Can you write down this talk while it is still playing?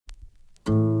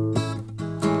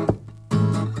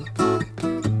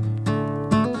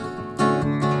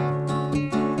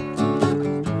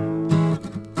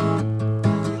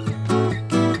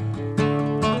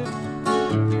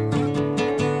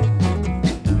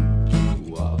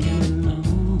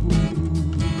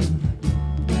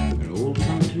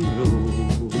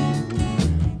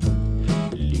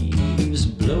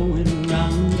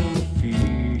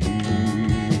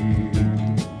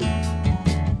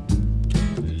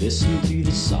Listen to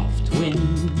the soft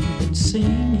wind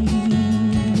singing.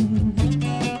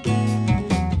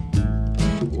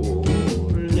 Oh,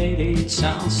 lady, it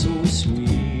sounds so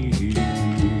sweet.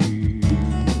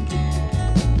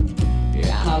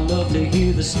 Yeah, I love to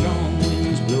hear the strong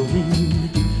winds blowing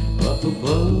up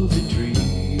above the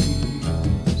trees,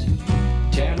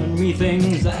 telling me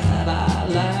things that I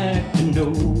like to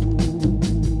know.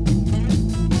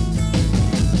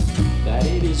 That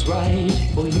it is right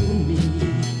for you and me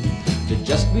to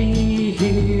just be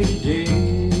here today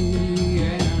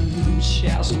and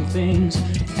share some things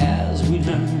as we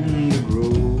learn to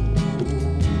grow.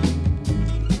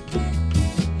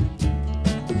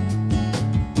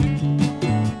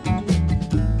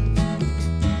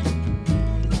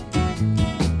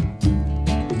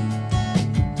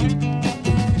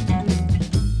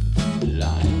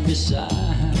 Lying beside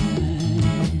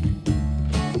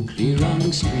a clear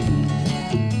running stream,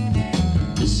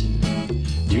 listen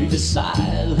to the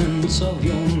silence of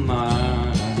your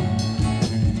mind,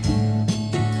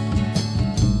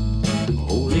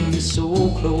 holding you so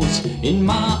close in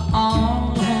my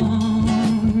arms.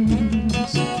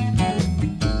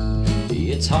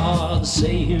 It's hard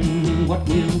saying what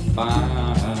we'll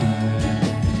find,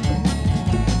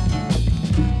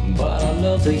 but I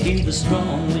love to hear the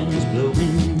strong winds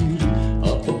blowing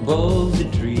up above the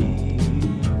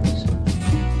trees,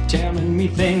 telling me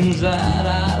things that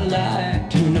I like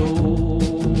to know.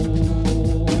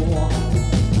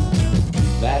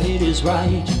 That it is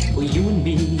right for you and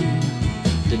me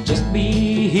to just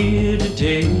be here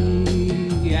today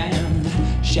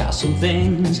and share some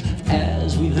things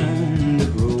as we learn to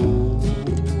grow.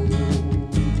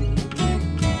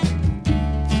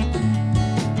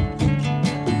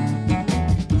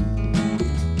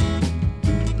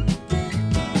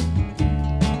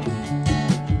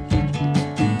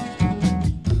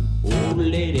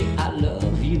 Lady, I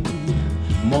love you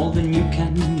more than you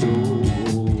can know,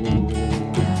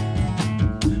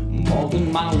 more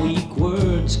than my weak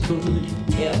words could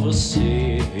ever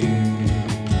say.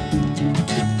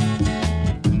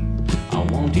 I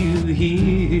want you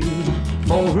here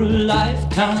for a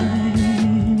lifetime,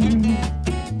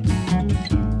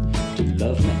 to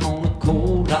love me on a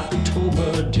cold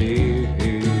October day.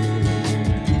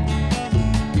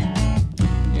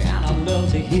 And I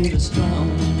love to hear the strong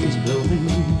winds blowing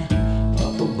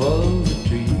up above the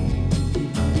trees,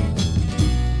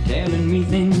 telling me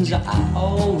things I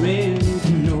already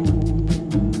know.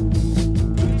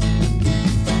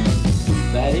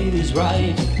 That it is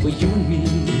right for you and me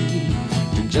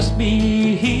to just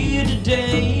be here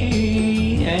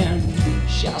today and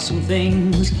share some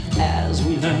things as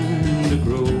we learn to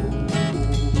grow.